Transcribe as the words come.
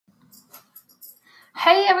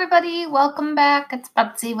Hey everybody, welcome back. It's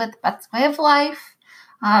Betsy with Bet's Way of Life.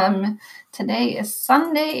 Today is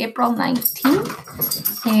Sunday, April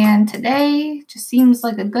 19th, and today just seems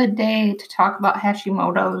like a good day to talk about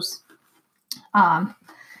Hashimoto's,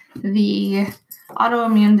 the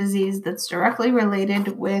autoimmune disease that's directly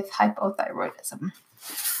related with hypothyroidism.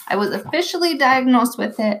 I was officially diagnosed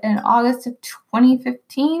with it in August of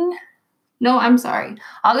 2015. August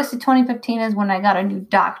of 2015 is when I got a new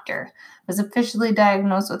doctor. I was officially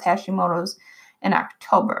diagnosed with Hashimoto's in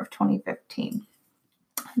October of 2015.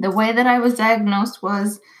 The way that I was diagnosed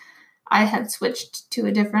was I had switched to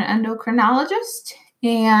a different endocrinologist,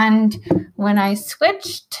 and when I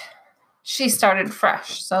switched, she started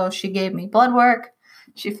fresh. So she gave me blood work,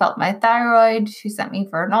 she felt my thyroid, she sent me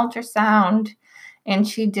for an ultrasound, and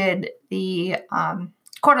she did the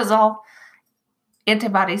cortisol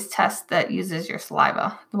antibodies test that uses your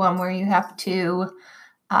saliva, the one where you have to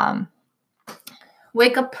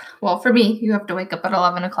wake up. Well, for me, you have to wake up at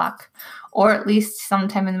 11 o'clock or at least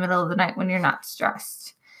sometime in the middle of the night when you're not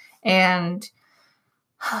stressed, and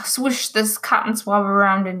swish this cotton swab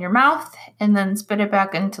around in your mouth and then spit it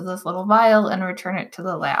back into this little vial and return it to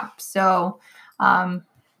the lab. So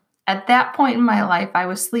at that point in my life, I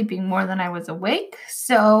was sleeping more than I was awake.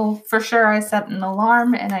 So for sure, I set an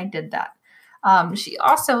alarm and I did that. She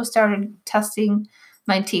also started testing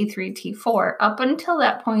my T3, T4. Up until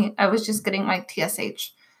that point, I was just getting my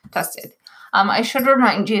TSH tested. I should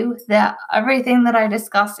remind you that everything that I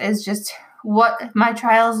discuss is just what my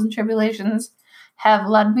trials and tribulations have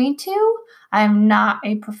led me to. I'm not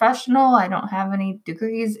a professional. I don't have any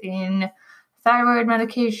degrees in thyroid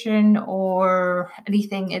medication or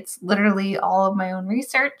anything. It's literally all of my own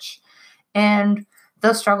research and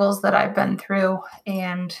the struggles that I've been through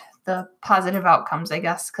and the positive outcomes, I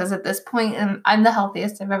guess, because at this point, I'm the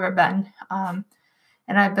healthiest I've ever been.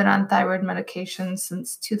 And I've been on thyroid medication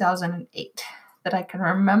since 2008 that I can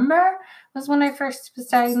remember was when I first was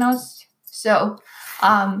diagnosed. So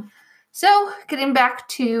getting back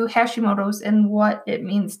to Hashimoto's and what it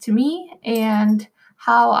means to me and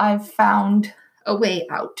how I've found a way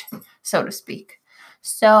out, so to speak.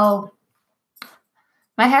 So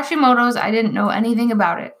my Hashimoto's, I didn't know anything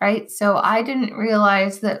about it, right? So I didn't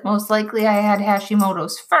realize that most likely I had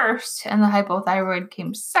Hashimoto's first and the hypothyroid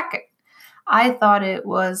came second. I thought it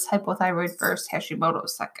was hypothyroid first,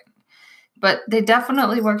 Hashimoto's second. But they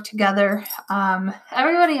definitely work together.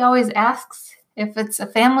 Everybody always asks if it's a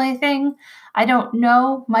family thing. I don't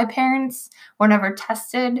know. My parents were never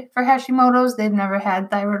tested for Hashimoto's. They've never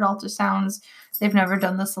had thyroid ultrasounds. They've never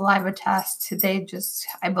done the saliva test.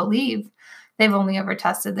 I believe, they've only ever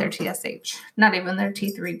tested their TSH, not even their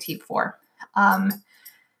T3, T4.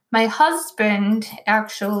 My husband,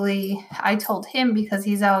 actually, I told him because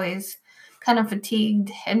he's always kind of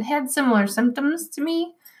fatigued and had similar symptoms to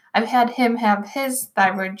me. I've had him have his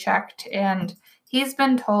thyroid checked, and he's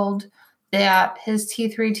been told that his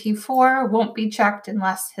T3, T4 won't be checked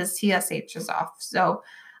unless his TSH is off. So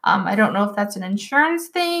I don't know if that's an insurance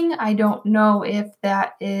thing. I don't know if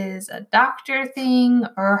that is a doctor thing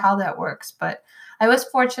or how that works, but I was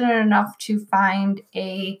fortunate enough to find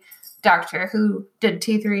a doctor who did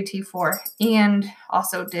T3, T4 and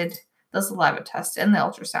also did the saliva test and the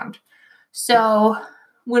ultrasound. So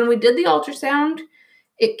when we did the ultrasound,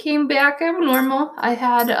 it came back abnormal. I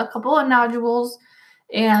had a couple of nodules,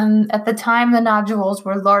 and at the time, the nodules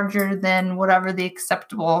were larger than whatever the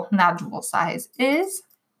acceptable nodule size is.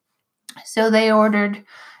 So they ordered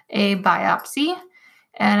a biopsy,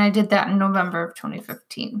 and I did that in November of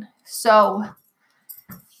 2015. So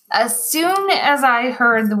as soon as I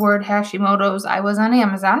heard the word Hashimoto's, I was on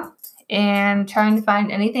Amazon and trying to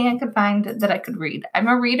find anything I could find that I could read. I'm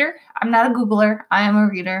a reader. I'm not a Googler. I am a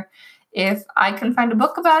reader. If I can find a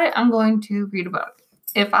book about it, I'm going to read about it.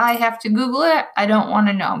 If I have to Google it, I don't want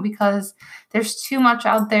to know because there's too much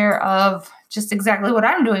out there of just exactly what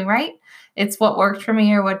I'm doing, right? It's what worked for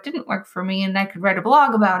me or what didn't work for me, and I could write a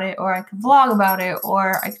blog about it, or I could vlog about it,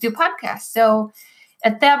 or I could do a podcast. So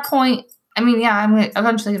at that point, I'm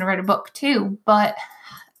eventually going to write a book too, but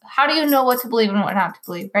how do you know what to believe and what not to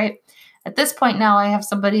believe, right? At this point now, I have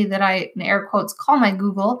somebody that I, in air quotes, call my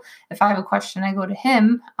Google. If I have a question, I go to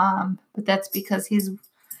him, but that's because he's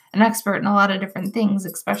an expert in a lot of different things,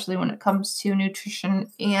 especially when it comes to nutrition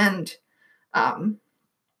and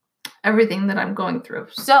everything that I'm going through.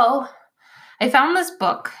 So I found this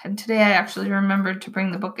book, and today I actually remembered to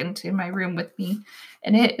bring the book into my room with me,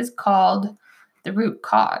 and it is called The Root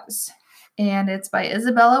Cause, and it's by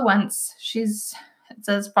Isabella Wentz. It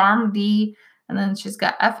says PharmD, and then she's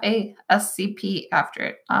got FASCP after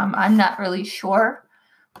it. I'm not really sure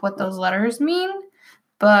what those letters mean,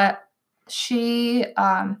 but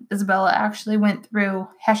Isabella actually went through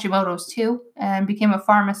Hashimoto's too and became a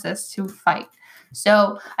pharmacist to fight.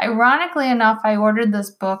 So ironically enough, I ordered this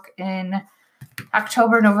book in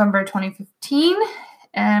November 2015,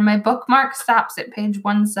 and my bookmark stops at page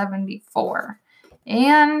 174.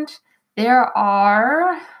 And there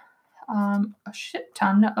are a shit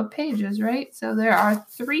ton of pages, right? So there are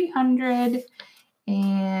 300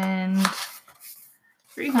 and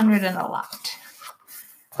a lot.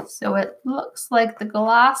 So it looks like the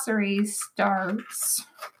glossary starts,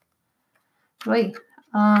 somewhere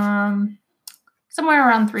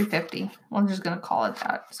around 350. I'm just going to call it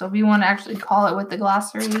that. So if you want to actually call it with the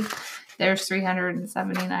glossary, there's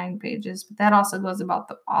 379 pages. But that also goes about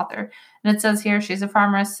the author. And it says here she's a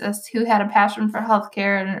pharmacist who had a passion for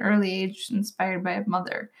healthcare at an early age, inspired by a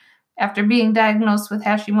mother. After being diagnosed with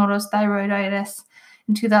Hashimoto's thyroiditis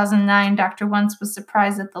in 2009, Dr. Wentz was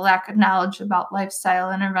surprised at the lack of knowledge about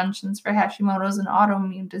lifestyle interventions for Hashimoto's and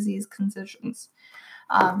autoimmune disease conditions.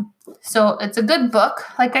 So it's a good book.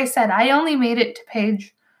 Like I said, I only made it to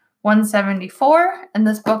page 174, and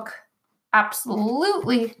this book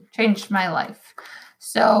absolutely changed my life.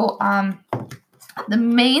 So the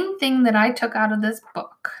main thing that I took out of this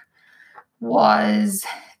book was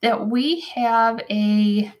that we have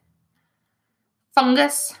a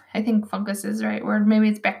fungus, I think fungus is the right word, maybe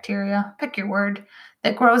it's bacteria, pick your word,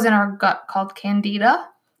 that grows in our gut called Candida.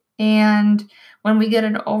 And when we get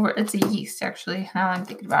it over, it's a yeast actually, now I'm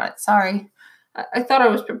thinking about it, sorry. I thought I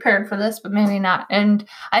was prepared for this, but maybe not. And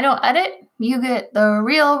I don't edit. You get the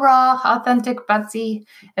real, raw, authentic Betsy.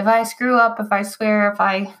 If I screw up, if I swear, if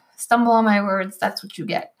I stumble on my words, that's what you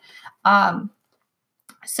get.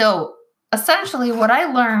 So essentially what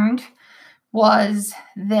I learned was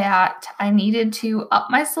that I needed to up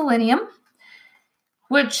my selenium,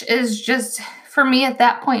 which is just, for me at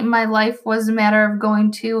that point in my life, was a matter of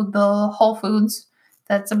going to the Whole Foods.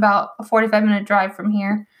 That's about a 45-minute drive from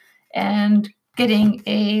here, and getting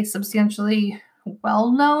a substantially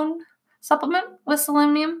well-known supplement with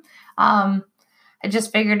selenium. I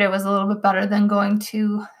just figured it was a little bit better than going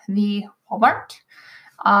to the Walmart.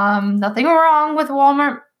 Nothing wrong with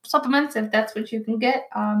Walmart supplements if that's what you can get.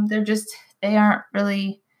 They aren't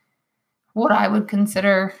really what I would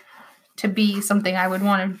consider to be something I would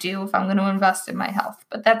want to do if I'm going to invest in my health.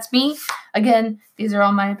 But that's me. Again, these are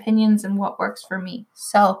all my opinions and what works for me.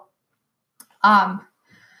 So,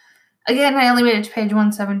 again, I only made it to page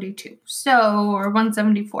 172. Or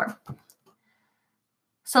 174.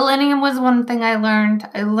 Selenium was one thing I learned.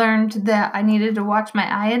 I learned that I needed to watch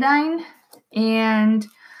my iodine, and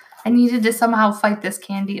I needed to somehow fight this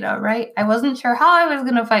Candida, right? I wasn't sure how I was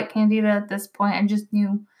going to fight Candida at this point. I just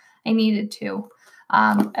knew I needed to.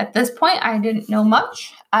 At this point, I didn't know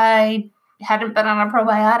much. I hadn't been on a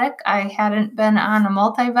probiotic. I hadn't been on a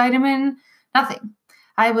multivitamin, nothing.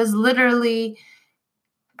 I was literally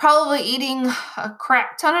probably eating a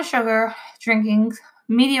crap ton of sugar, drinking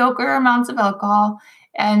mediocre amounts of alcohol,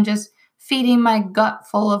 and just feeding my gut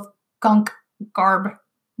full of gunk, garb,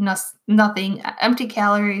 nothing, empty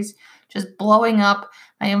calories, just blowing up.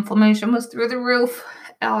 My inflammation was through the roof.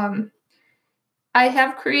 I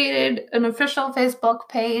have created an official Facebook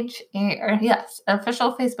page, and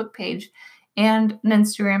an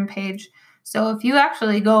Instagram page. So if you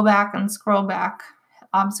actually go back and scroll back,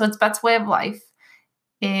 so it's Bet's Way of Life.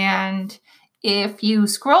 And if you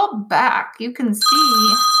scroll back, you can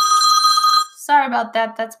see, sorry about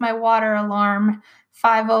that, that's my water alarm,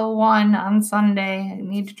 5:01 on Sunday. I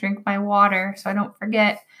need to drink my water so I don't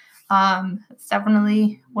forget. It's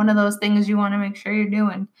definitely one of those things you want to make sure you're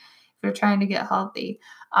doing if you're trying to get healthy.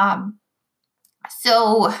 Now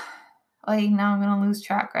I'm going to lose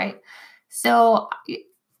track, right? So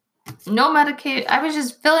no medication. I was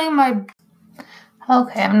just filling my...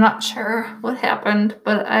 Okay, I'm not sure what happened,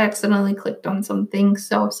 but I accidentally clicked on something,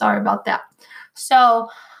 so sorry about that. So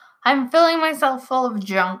I'm filling myself full of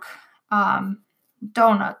junk,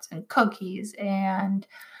 donuts and cookies and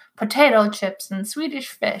potato chips and Swedish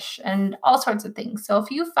fish and all sorts of things. So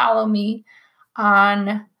if you follow me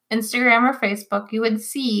on Instagram or Facebook, you would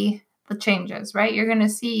see the changes, right? You're going to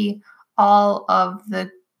see all of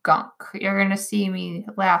the gunk. You're going to see me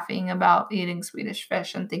laughing about eating Swedish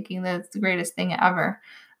fish and thinking that it's the greatest thing ever,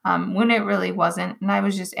 when it really wasn't. And I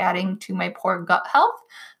was just adding to my poor gut health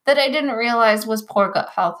that I didn't realize was poor gut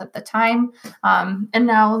health at the time. And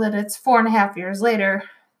now that it's 4.5 years later,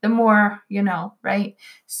 the more you know, right?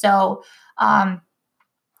 So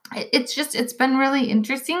it's been really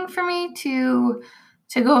interesting for me to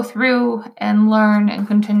go through and learn and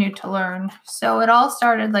continue to learn. So it all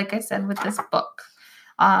started, like I said, with this book,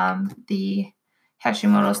 the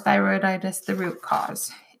Hashimoto's thyroiditis, the root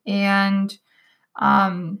cause. and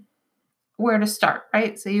where to start,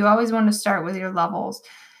 right? So you always want to start with your levels.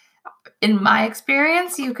 In my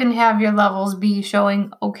experience, you can have your levels be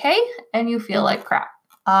showing okay and you feel like crap.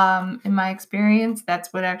 In my experience,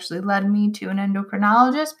 that's what actually led me to an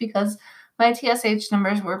endocrinologist, because my TSH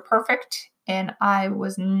numbers were perfect and I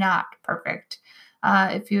was not perfect.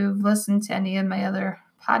 If you've listened to any of my other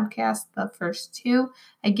podcasts, the first two,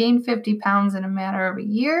 I gained 50 pounds in a matter of a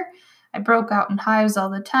year. I broke out in hives all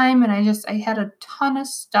the time, and I had a ton of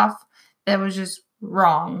stuff that was just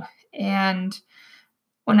wrong. And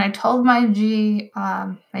when I told my GP,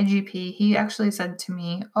 he actually said to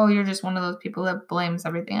me, "Oh, you're just one of those people that blames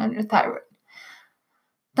everything on your thyroid."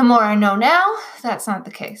 The more I know now, that's not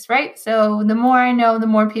the case, right? So the more I know, the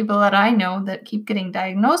more people that I know that keep getting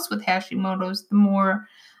diagnosed with Hashimoto's, the more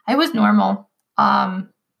I was normal.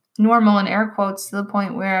 Normal in air quotes, to the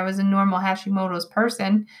point where I was a normal Hashimoto's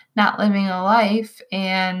person, not living a life,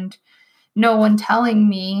 and no one telling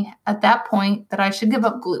me at that point that I should give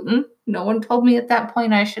up gluten. No one told me at that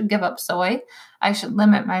point I should give up soy. I should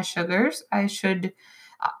limit my sugars. I should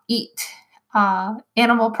eat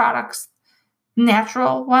animal products,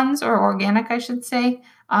 natural ones, or organic, I should say.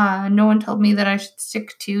 No one told me that I should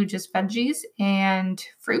stick to just veggies and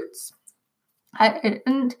fruits.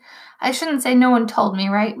 And I shouldn't say no one told me,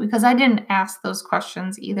 right? Because I didn't ask those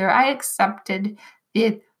questions either. I accepted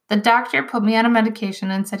it. The doctor put me on a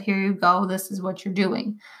medication and said, "Here you go. This is what you're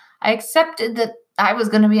doing." I accepted that I was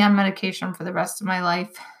going to be on medication for the rest of my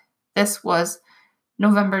life. This was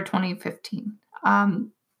November 2015.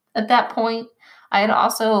 At that point, I had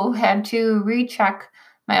also had to recheck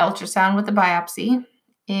my ultrasound with a biopsy,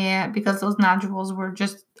 and because those nodules were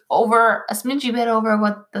just over a smidgy bit over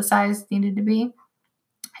what the size needed to be.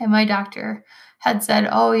 And my doctor had said,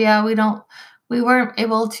 "Oh yeah, we weren't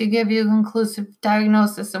able to give you a conclusive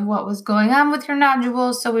diagnosis of what was going on with your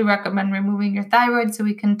nodules, so we recommend removing your thyroid so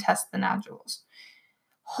we can test the nodules."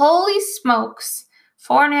 Holy smokes.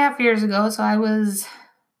 4.5 years ago, so I was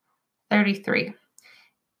 33.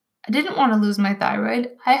 I didn't want to lose my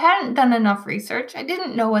thyroid. I hadn't done enough research. I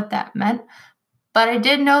didn't know what that meant, but I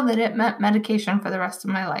did know that it meant medication for the rest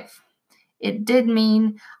of my life. It did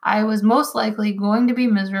mean I was most likely going to be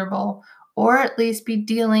miserable, or at least be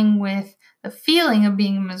dealing with the feeling of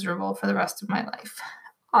being miserable for the rest of my life.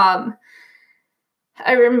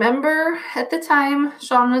 I remember at the time,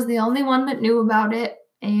 Sean was the only one that knew about it,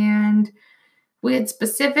 and we had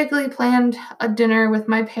specifically planned a dinner with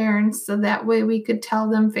my parents so that way we could tell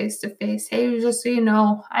them face to face, "Hey, just so you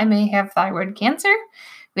know, I may have thyroid cancer."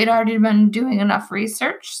 We'd already been doing enough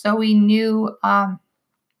research, so we knew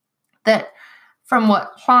that from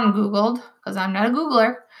what Sean Googled, because I'm not a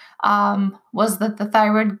Googler, was that the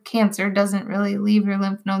thyroid cancer doesn't really leave your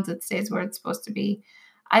lymph nodes. It stays where it's supposed to be.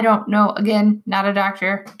 I don't know. Again, not a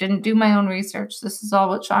doctor. Didn't do my own research. This is all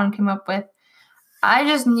what Sean came up with. I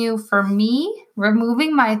just knew for me,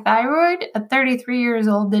 removing my thyroid at 33 years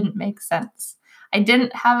old didn't make sense. I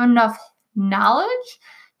didn't have enough knowledge,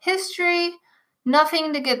 history,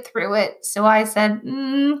 nothing to get through it. So I said,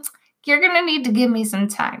 "You're going to need to give me some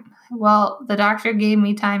time." Well, the doctor gave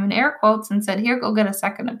me time in air quotes and said, "Here, go get a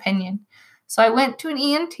second opinion." So I went to an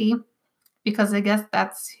ENT, because I guess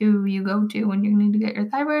that's who you go to when you need to get your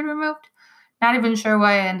thyroid removed. Not even sure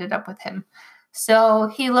why I ended up with him. So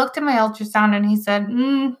he looked at my ultrasound and he said,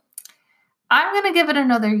 "I'm going to give it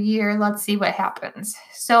another year. Let's see what happens."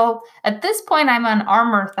 So at this point, I'm on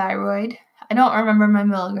Armour thyroid. I don't remember my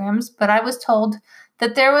milligrams, but I was told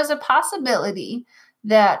that there was a possibility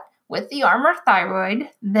that with the Armour thyroid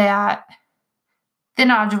that the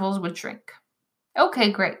nodules would shrink.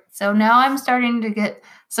 Okay, great. So now I'm starting to get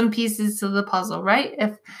some pieces to the puzzle, right?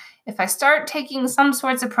 If I start taking some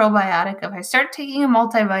sorts of probiotic, if I start taking a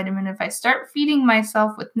multivitamin, if I start feeding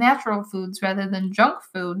myself with natural foods rather than junk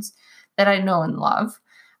foods that I know and love,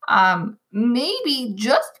 maybe,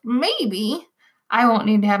 just maybe, I won't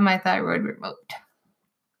need to have my thyroid removed.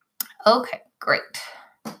 Okay, great.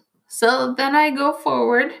 So then I go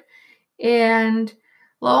forward, and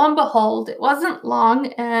lo and behold, it wasn't long,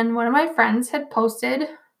 and one of my friends had posted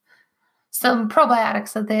some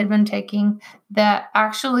probiotics that they had been taking that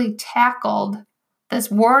actually tackled this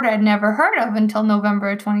word I'd never heard of until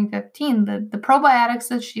November of 2015. The probiotics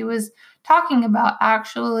that she was talking about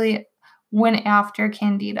actually went after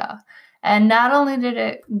Candida. And not only did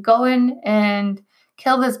it go in and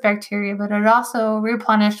kill this bacteria, but it also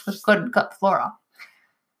replenished with good gut flora.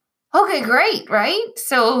 Okay, great, right?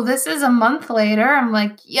 So this is a month later. I'm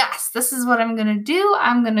like, yes, this is what I'm going to do.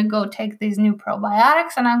 I'm going to go take these new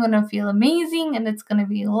probiotics and I'm going to feel amazing and it's going to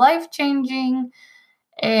be life-changing.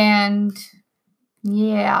 And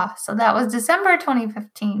Yeah, so that was December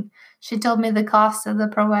 2015. She told me the cost of the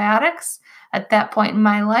probiotics. At that point in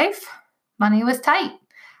my life, money was tight.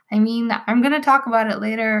 I mean, I'm going to talk about it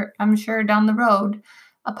later, I'm sure, down the road,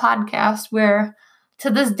 a podcast where to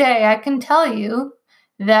this day I can tell you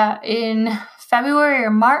that in February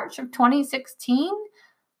or March of 2016,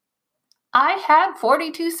 I had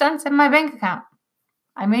 42 cents in my bank account.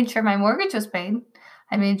 I made sure my mortgage was paid.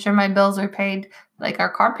 I made sure my bills were paid, like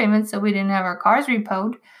our car payments, so we didn't have our cars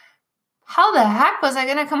repoed. How the heck was I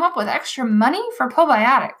going to come up with extra money for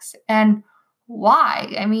probiotics? And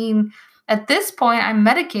why? I mean, at this point, I'm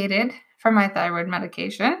medicated for my thyroid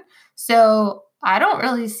medication. So I don't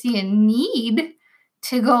really see a need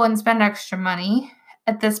to go and spend extra money.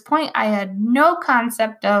 At this point, I had no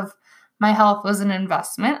concept of my health was an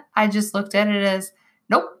investment. I just looked at it as,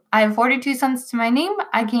 nope, I have 42 cents to my name.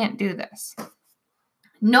 I can't do this.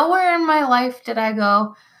 Nowhere in my life did I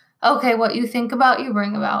go, okay, what you think about, you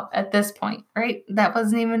bring about at this point, right? That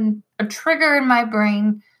wasn't even a trigger in my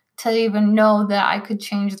brain to even know that I could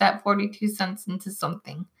change that 42 cents into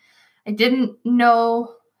something. I didn't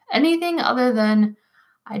know anything other than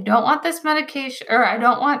I don't want this medication, or I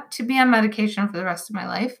don't want to be on medication for the rest of my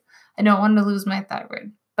life. I don't want to lose my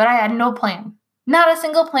thyroid. But I had no plan. Not a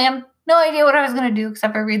single plan. No idea what I was going to do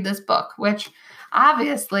except for read this book, which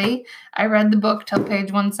obviously I read the book till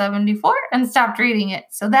page 174 and stopped reading it.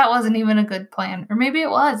 So that wasn't even a good plan. Or maybe it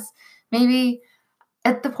was. Maybe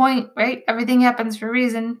at the point, right? Everything happens for a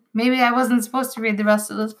reason. Maybe I wasn't supposed to read the rest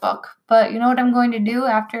of this book. But you know what I'm going to do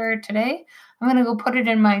after today? I'm going to go put it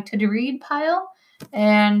in my to-read pile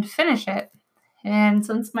and finish it. And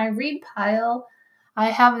since my read pile, I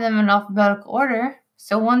have them in alphabetical order.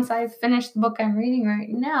 So once I finish the book I'm reading right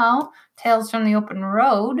now, Tales from the Open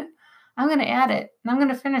Road, I'm going to add it and I'm going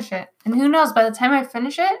to finish it. And who knows, by the time I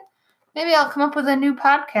finish it, maybe I'll come up with a new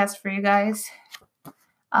podcast for you guys.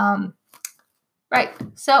 Right.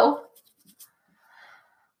 So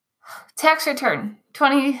tax return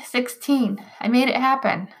 2016. I made it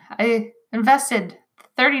happen. I invested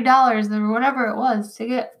 $30 or whatever it was to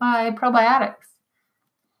get my probiotics.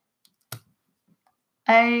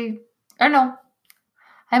 I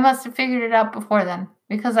must have figured it out before then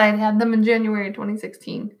because I had them in January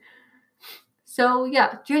 2016. So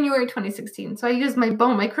yeah, January 2016. So I used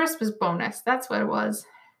my Christmas bonus. That's what it was.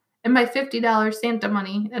 And my $50 Santa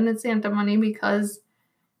money. And it's Santa money because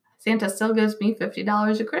Santa still gives me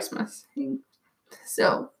 $50 at Christmas.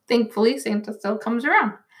 So thankfully, Santa still comes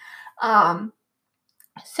around.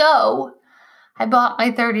 So I bought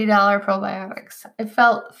my $30 probiotics. I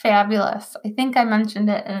felt fabulous. I think I mentioned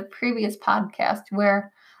it in a previous podcast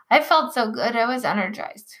where I felt so good. I was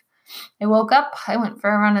energized. I woke up. I went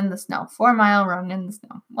for a run in the snow, 4-mile run in the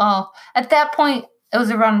snow. Well, at that point, it was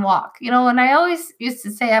a run walk. And I always used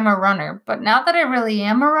to say I'm a runner. But now that I really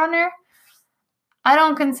am a runner, I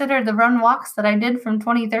don't consider the run walks that I did from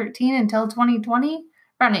 2013 until 2020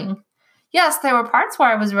 running. Yes, there were parts where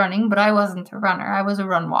I was running, but I wasn't a runner. I was a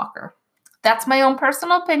run walker. That's my own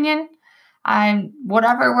personal opinion.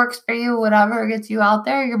 Whatever works for you, whatever gets you out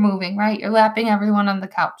there, you're moving, right? You're lapping everyone on the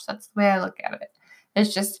couch. That's the way I look at it.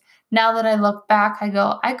 It's just, now that I look back, I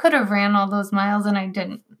go, I could have ran all those miles and I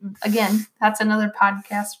didn't. Again, that's another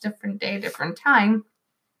podcast, different day, different time.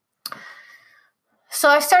 So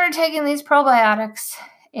I started taking these probiotics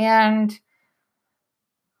and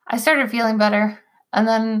I started feeling better. And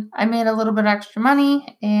then I made a little bit extra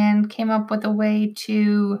money and came up with a way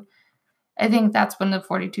to, I think that's when the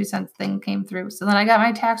 42 cents thing came through. So then I got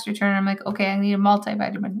my tax return and I'm like, okay, I need a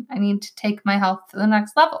multivitamin. I need to take my health to the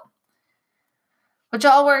next level. Which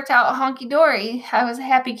all worked out honky-dory. I was a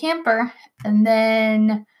happy camper. And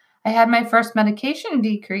then I had my first medication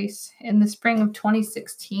decrease in the spring of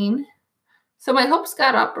 2016. So my hopes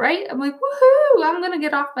got up, right? I'm like, woohoo, I'm going to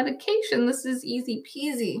get off medication. This is easy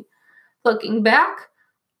peasy. Looking back,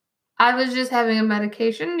 I was just having a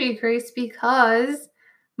medication decrease because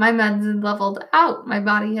my meds had leveled out. My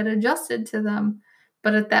body had adjusted to them.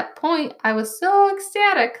 But at that point, I was so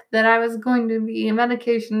ecstatic that I was going to be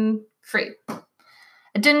medication free.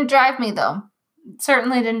 It didn't drive me, though. It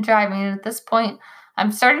certainly didn't drive me. And at this point,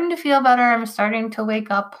 I'm starting to feel better. I'm starting to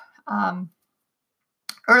wake up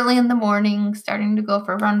early in the morning, starting to go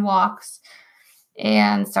for run walks,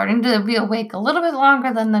 and starting to be awake a little bit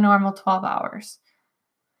longer than the normal 12 hours.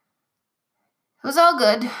 It was all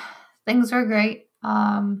good. Things were great.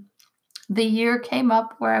 The year came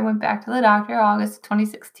up where I went back to the doctor, August of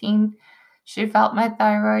 2016. She felt my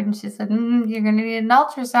thyroid and she said, you're going to need an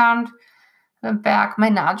ultrasound. I went back. My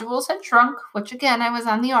nodules had shrunk, which again, I was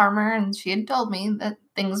on the armor and she had told me that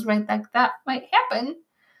things like that might happen.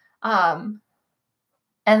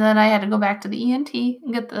 And then I had to go back to the ENT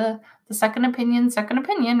and get the second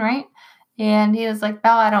opinion, right? And he was like,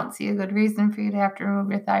 no, I don't see a good reason for you to have to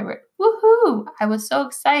remove your thyroid. Woohoo! I was so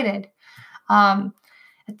excited. At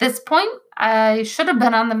this point, I should have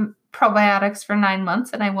been on the probiotics for 9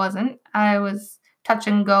 months, and I wasn't. I was touch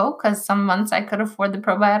and go because some months I could afford the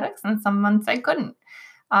probiotics and some months I couldn't.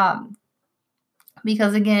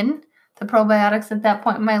 Because again, the probiotics at that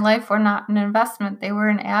point in my life were not an investment. They were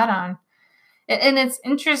an add-on. And it's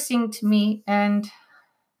interesting to me, and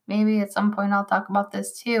maybe at some point I'll talk about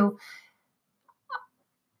this too.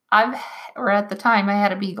 At the time, I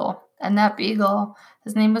had a beagle. And that beagle,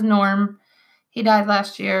 his name was Norm. He died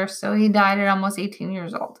last year, so he died at almost 18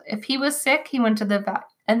 years old. If he was sick, he went to the vet.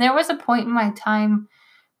 And there was a point in my time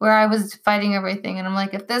where I was fighting everything. And I'm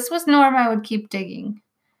like, if this was Norm, I would keep digging.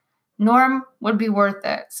 Norm would be worth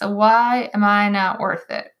it. So why am I not worth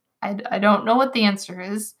it? I don't know what the answer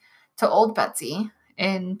is to old Betsy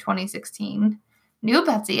in 2016. New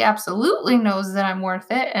Betsy absolutely knows that I'm worth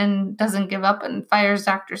it and doesn't give up and fires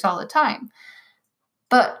doctors all the time.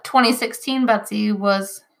 But 2016 Betsy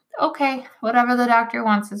was, okay, whatever the doctor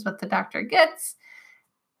wants is what the doctor gets,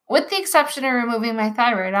 with the exception of removing my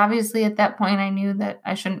thyroid. Obviously, at that point, I knew that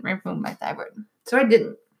I shouldn't remove my thyroid. So I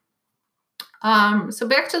didn't. So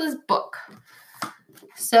back to this book.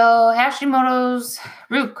 So Hashimoto's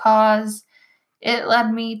root cause, it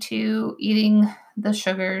led me to eating the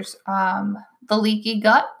sugars, the leaky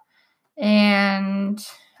gut, and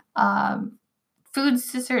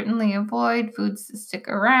foods to certainly avoid, foods to stick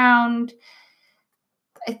around.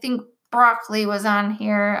 I think broccoli was on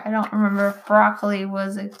here. I don't remember if broccoli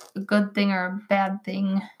was a good thing or a bad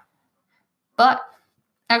thing. But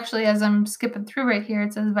actually, as I'm skipping through right here,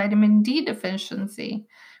 it says vitamin D deficiency,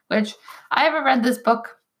 which I haven't read this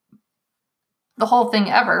book, the whole thing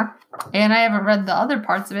ever, and I haven't read the other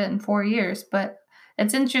parts of it in 4 years. But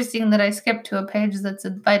it's interesting that I skipped to a page that's a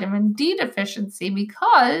vitamin D deficiency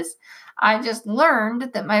because I just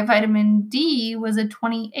learned that my vitamin D was a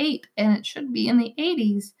 28 and it should be in the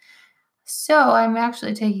 80s. So I'm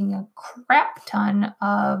actually taking a crap ton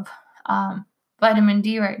of vitamin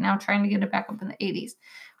D right now, trying to get it back up in the 80s,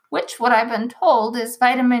 which what I've been told is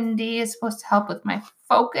vitamin D is supposed to help with my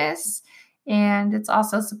focus, and it's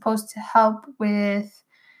also supposed to help with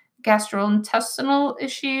gastrointestinal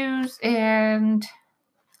issues, and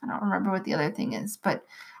I don't remember what the other thing is, but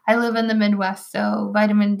I live in the Midwest, so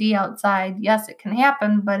vitamin D outside, yes, it can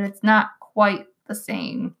happen, but it's not quite the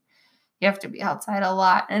same. You have to be outside a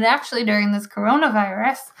lot. And actually, during this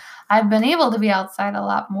coronavirus, I've been able to be outside a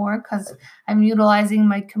lot more because I'm utilizing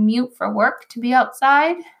my commute for work to be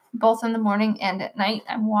outside, both in the morning and at night.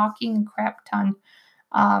 I'm walking a crap ton,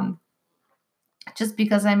 just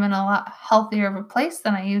because I'm in a lot healthier of a place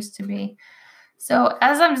than I used to be. So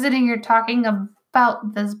as I'm sitting here talking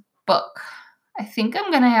about this book, I think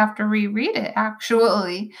I'm going to have to reread it,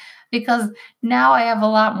 actually, because now I have a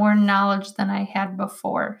lot more knowledge than I had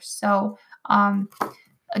before. So,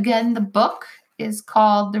 again, the book is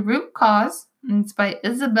called The Root Cause, and it's by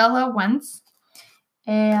Isabella Wentz.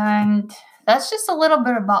 And that's just a little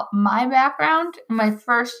bit about my background in my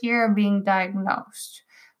first year of being diagnosed.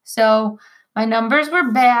 So my numbers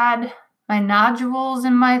were bad. My nodules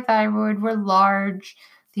in my thyroid were large.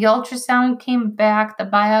 The ultrasound came back. The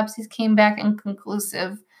biopsies came back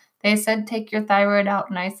inconclusive. They said, take your thyroid out.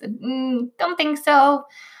 And I said, don't think so.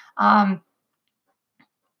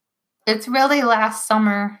 It's really last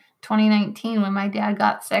summer, 2019, when my dad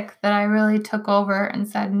got sick, that I really took over and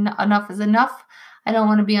said, enough is enough. I don't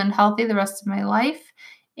want to be unhealthy the rest of my life.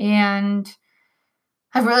 And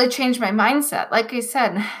I've really changed my mindset. Like I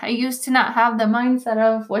said, I used to not have the mindset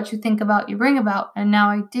of what you think about, you bring about, and now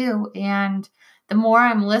I do. And the more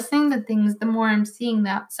I'm listening to things, the more I'm seeing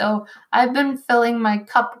that. So I've been filling my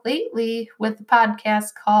cup lately with a podcast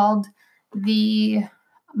called The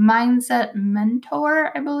Mindset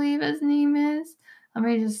Mentor, I believe his name is. Let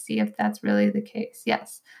me just see if that's really the case.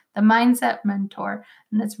 Yes, The Mindset Mentor,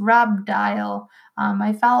 and it's Rob Dial.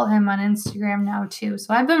 I follow him on Instagram now too.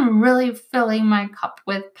 So I've been really filling my cup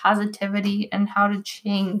with positivity and how to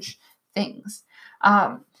change things.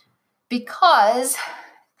 Because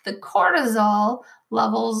the cortisol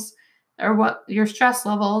levels, or what your stress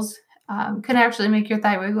levels, can actually make your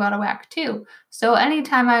thyroid go out of whack too. So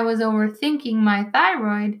anytime I was overthinking my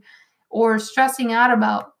thyroid or stressing out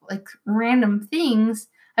about like random things,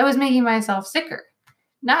 I was making myself sicker.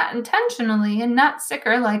 Not intentionally, and not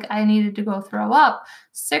sicker like I needed to go throw up,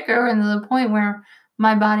 sicker and to the point where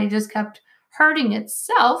my body just kept hurting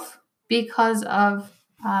itself because of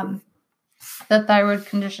the thyroid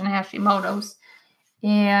condition Hashimoto's.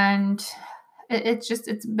 And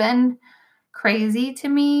it's been crazy to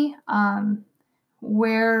me,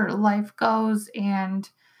 where life goes and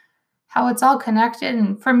how it's all connected.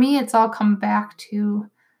 And for me, it's all come back to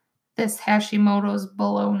this Hashimoto's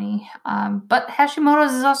baloney. But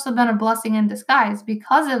Hashimoto's has also been a blessing in disguise.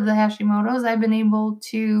 Because of the Hashimoto's, I've been able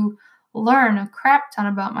to learn a crap ton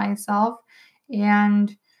about myself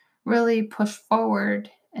and really push forward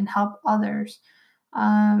and help others.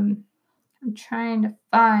 I'm trying to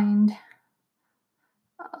find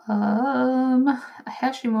a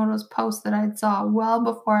Hashimoto's post that I saw well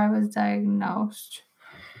before I was diagnosed.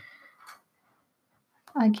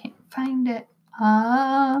 I can't find it.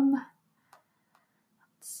 Let's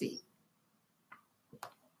see.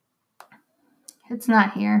 It's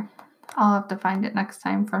not here. I'll have to find it next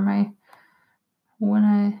time when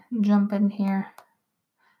I jump in here.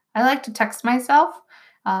 I like to text myself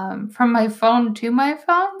from my phone to my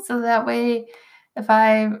phone, so that way if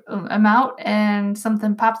I'm out and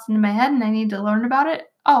something pops into my head and I need to learn about it,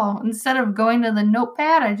 instead of going to the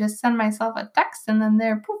notepad, I just send myself a text and then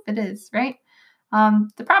there, poof, it is, right?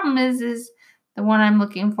 The problem is the one I'm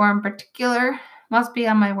looking for in particular must be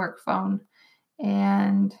on my work phone.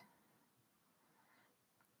 And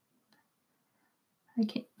I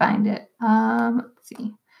can't find it. Let's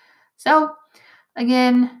see. So,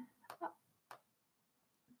 again,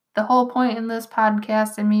 the whole point in this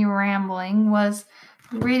podcast and me rambling was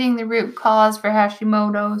reading the root cause for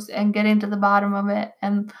Hashimoto's and getting to the bottom of it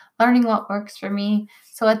and learning what works for me.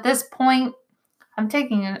 So at this point, I'm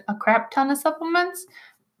taking a crap ton of supplements,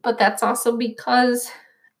 but that's also because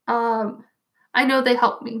I know they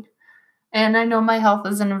help me. And I know my health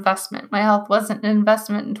is an investment. My health wasn't an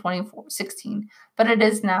investment in 2016, but it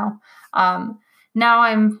is now. Now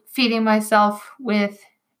I'm feeding myself with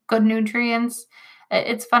good nutrients.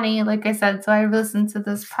 It's funny, like I said, so I listened to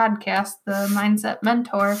this podcast, The Mindset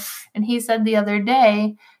Mentor, and he said the other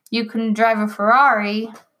day, you can drive a Ferrari,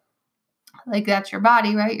 like that's your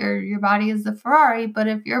body, right? Your body is the Ferrari, but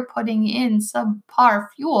if you're putting in subpar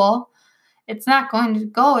fuel, it's not going to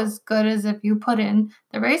go as good as if you put in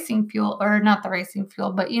the racing fuel, or not the racing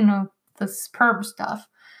fuel, but the superb stuff.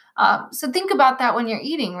 So think about that when you're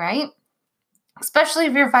eating, right? Especially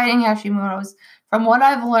if you're fighting Hashimoto's. From what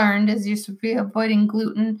I've learned is you should be avoiding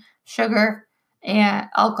gluten, sugar, and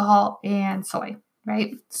alcohol, and soy,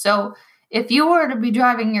 right? So if you were to be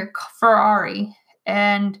driving your Ferrari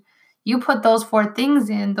and you put those 4 things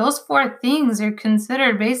in, those 4 things are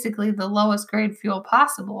considered basically the lowest grade fuel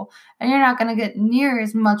possible. And you're not going to get near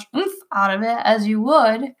as much oomph out of it as you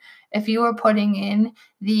would if you were putting in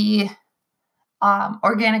the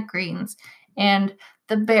organic greens and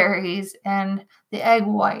the berries and the egg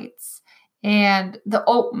whites and the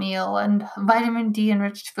oatmeal and vitamin D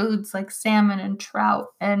enriched foods like salmon and trout.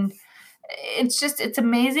 And it's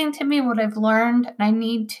amazing to me what I've learned. And I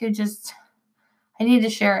need to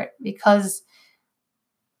share it, because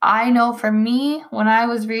I know for me, when I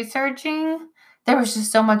was researching, there was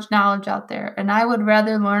just so much knowledge out there, and I would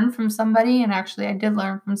rather learn from somebody. And actually I did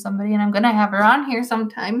learn from somebody, and I'm going to have her on here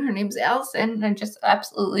sometime. Her name's Allison, and I just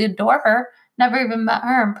absolutely adore her. Never even met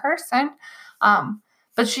her in person.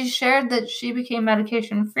 But she shared that she became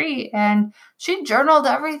medication free, and she journaled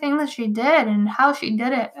everything that she did and how she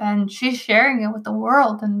did it. And she's sharing it with the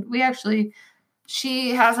world. And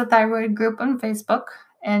she has a thyroid group on Facebook,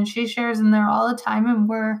 and she shares in there all the time,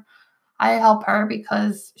 and I help her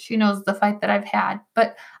because she knows the fight that I've had.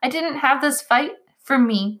 But I didn't have this fight for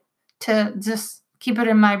me to just keep it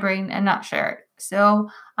in my brain and not share it. So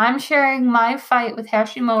I'm sharing my fight with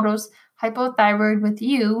Hashimoto's hypothyroid with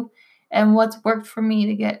you and what's worked for me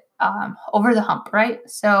to get over the hump, right?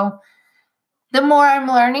 So the more I'm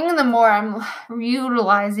learning, the more I'm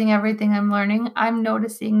utilizing everything I'm learning, I'm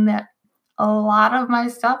noticing that a lot of my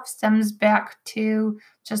stuff stems back to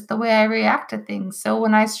just the way I react to things. So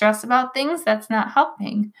when I stress about things, that's not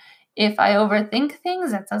helping. If I overthink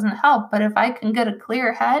things, that doesn't help. But if I can get a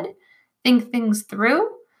clear head, think things through,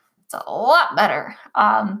 it's a lot better.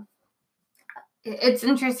 It's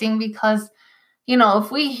interesting because,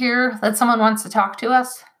 if we hear that someone wants to talk to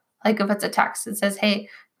us, like if it's a text, it says, hey,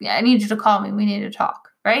 I need you to call me. We need to talk,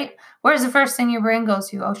 right? Where's the first thing your brain goes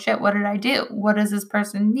to? Oh shit, what did I do? What does this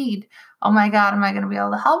person need? Oh my God, am I going to be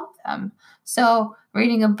able to help them? So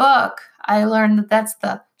reading a book, I learned that that's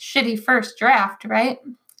the shitty first draft, right?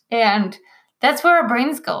 And that's where our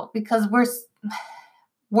brains go, because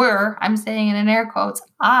I'm saying it in air quotes,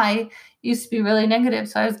 I used to be really negative,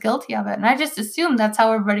 so I was guilty of it. And I just assumed that's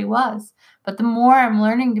how everybody was. But the more I'm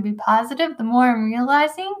learning to be positive, the more I'm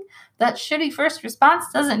realizing that shitty first response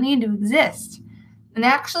doesn't need to exist. And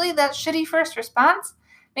actually, that shitty first response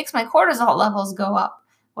makes my cortisol levels go up.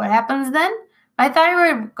 What happens then? my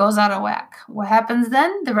thyroid goes out of whack. What happens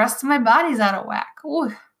then? The rest of my body's out of whack.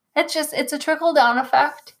 Ooh, it's a trickle-down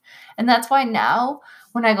effect. And that's why now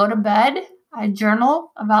when I go to bed, I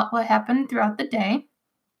journal about what happened throughout the day.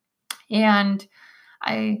 And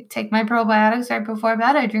I take my probiotics right before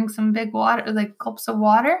bed. I drink some big water, like gulps of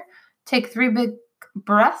water, take 3 big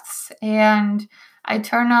breaths, and I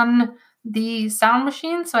turn on the sound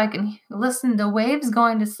machine so I can listen to waves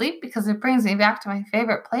going to sleep because it brings me back to my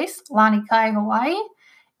favorite place, Lani Kai, Hawaii.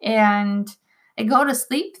 And I go to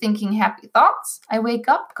sleep thinking happy thoughts. I wake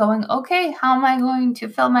up going, okay, how am I going to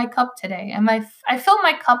fill my cup today? I fill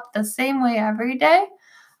my cup the same way every day.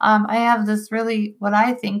 I have this really, what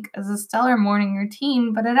I think is a stellar morning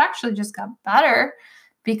routine, but it actually just got better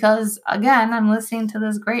because, again, I'm listening to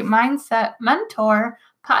this great mindset mentor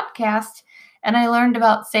podcast, and I learned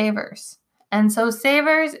about savers. And so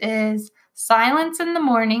savers is silence in the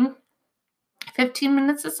morning, 15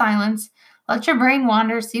 minutes of silence. Let your brain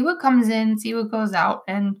wander, see what comes in, see what goes out,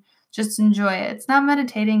 and just enjoy it. It's not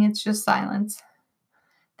meditating, it's just silence.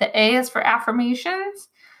 The A is for affirmations.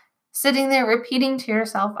 Sitting there repeating to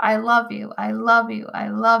yourself, I love you, I love you, I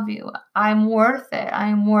love you. I'm worth it,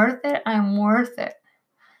 I'm worth it, I'm worth it.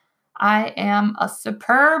 I am a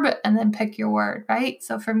superb, and then pick your word, right?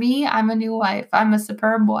 So for me, I'm a new wife. I'm a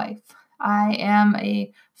superb wife. I am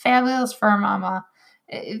a fabulous fur mama.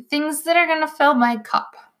 Things that are going to fill my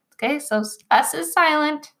cup. Okay, so S is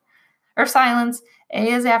silent or silence.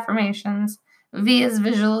 A is affirmations. V is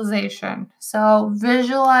visualization. So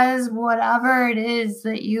visualize whatever it is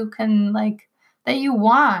that you can that you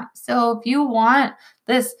want. So if you want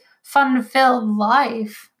this fun-filled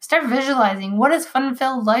life, start visualizing. What does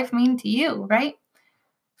fun-filled life mean to you, right?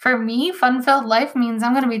 For me, fun-filled life means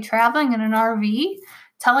I'm going to be traveling in an RV,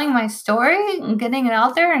 telling my story and getting it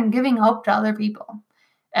out there and giving hope to other people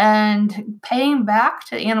and paying back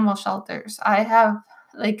to animal shelters. I have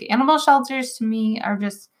animal shelters to me are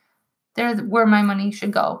just, they're where my money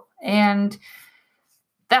should go. And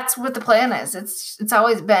that's what the plan is. It's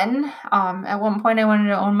always been. At one point, I wanted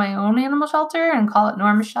to own my own animal shelter and call it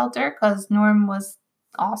Norm's Shelter because Norm was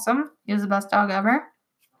awesome. He was the best dog ever.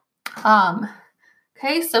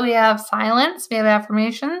 Okay, so we have silence, we have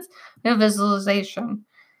affirmations, we have visualization.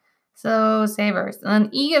 So savers. And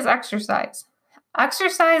then E is exercise.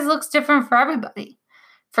 Exercise looks different for everybody.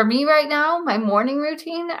 For me right now, my morning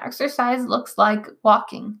routine exercise looks like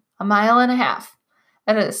walking 1.5 miles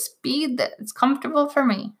at a speed that's comfortable for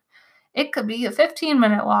me. It could be a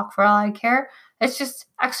 15-minute walk for all I care. It's just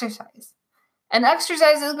exercise. And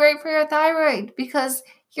exercise is great for your thyroid because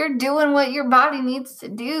you're doing what your body needs to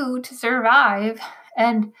do to survive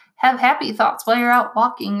and have happy thoughts while you're out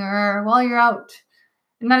walking or while you're out.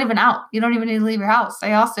 Not even out. You don't even need to leave your house.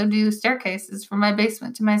 I also do staircases from my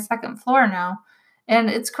basement to my second floor now.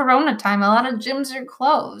 And it's Corona time. A lot of gyms are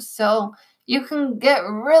closed. So you can get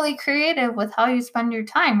really creative with how you spend your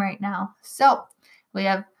time right now. So we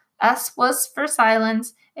have S was for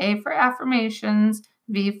silence, A for affirmations,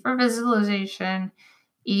 V for visualization,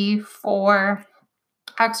 E for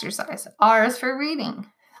exercise. R is for reading.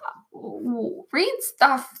 Read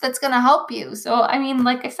stuff that's going to help you. So,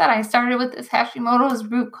 like I said, I started with this Hashimoto's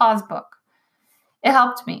root cause book. It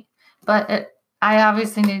helped me, but I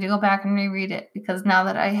obviously need to go back and reread it because now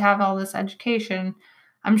that I have all this education,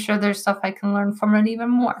 I'm sure there's stuff I can learn from it even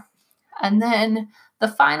more. And then the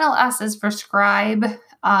final S is for scribe,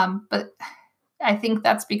 but I think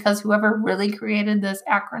that's because whoever really created this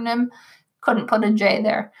acronym couldn't put a J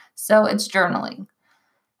there. So it's journaling.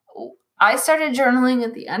 I started journaling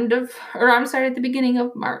at the beginning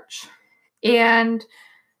of March. And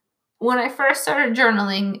when I first started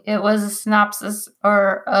journaling, it was a synopsis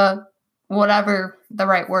or whatever the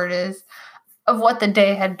right word is of what the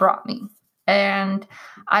day had brought me. And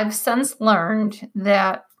I've since learned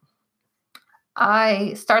that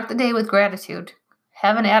I start the day with gratitude.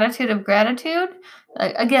 Have an attitude of gratitude.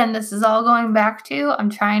 Again, this is all going back to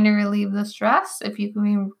I'm trying to relieve the stress. If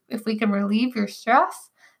we can relieve your stress,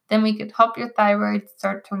 then we could help your thyroid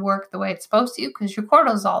start to work the way it's supposed to because your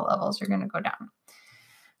cortisol levels are going to go down.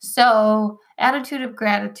 So attitude of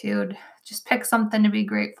gratitude, just pick something to be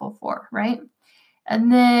grateful for, right?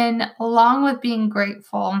 And then along with being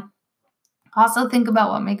grateful, also think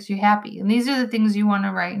about what makes you happy. And these are the things you want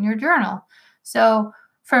to write in your journal. So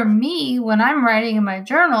for me, when I'm writing in my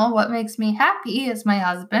journal, what makes me happy is my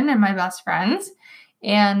husband and my best friends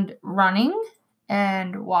and running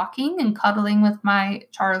and walking and cuddling with my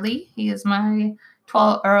Charlie. He is my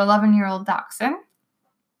 12 or 11-year-old dachshund.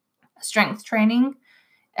 Strength training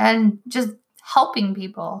and just helping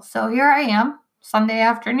people. So here I am, Sunday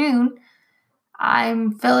afternoon.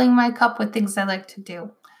 I'm filling my cup with things I like to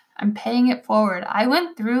do. I'm paying it forward. I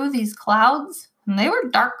went through these clouds, and they were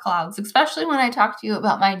dark clouds, especially when I talked to you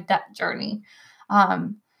about my debt journey,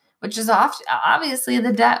 which is obviously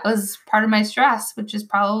the debt was part of my stress, which is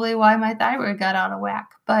probably why my thyroid got out of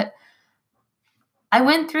whack. But I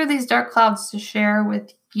went through these dark clouds to share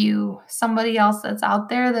with you, somebody else that's out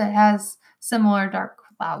there that has similar dark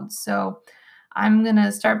clouds. So I'm going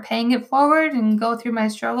to start paying it forward and go through my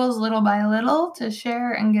struggles little by little to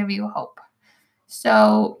share and give you hope.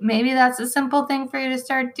 So maybe that's a simple thing for you to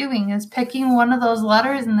start doing, is picking one of those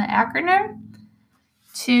letters in the acronym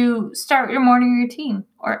to start your morning routine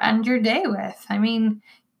or end your day with. I mean,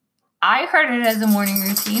 I heard it as a morning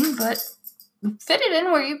routine, but fit it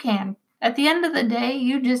in where you can. At the end of the day,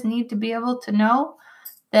 you just need to be able to know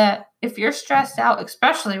that if you're stressed out,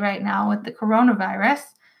 especially right now with the coronavirus,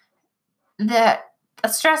 that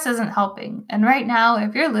stress isn't helping. And right now,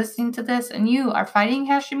 if you're listening to this and you are fighting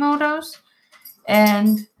Hashimoto's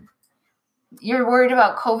and you're worried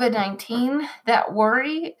about COVID-19, that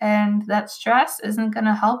worry and that stress isn't going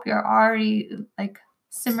to help your already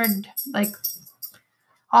simmered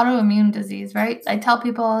autoimmune disease, right? I tell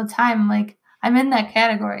people all the time, I'm in that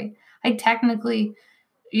category. I technically,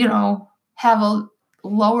 have a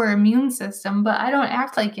lower immune system, but I don't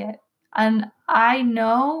act like it. And I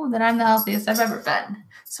know that I'm the healthiest I've ever been.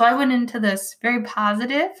 So I went into this very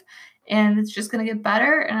positive, and it's just going to get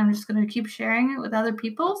better. And I'm just going to keep sharing it with other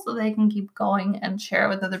people so they can keep going and share it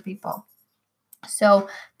with other people. So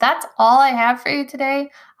that's all I have for you today.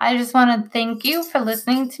 I just want to thank you for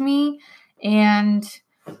listening to me and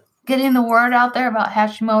getting the word out there about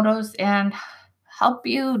Hashimoto's and help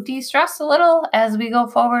you de-stress a little as we go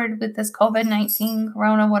forward with this COVID-19,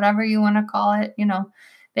 corona, whatever you want to call it,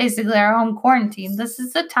 basically our home quarantine. This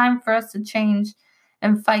is the time for us to change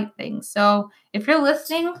and fight things. So if you're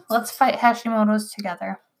listening, let's fight Hashimoto's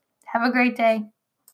together. Have a great day.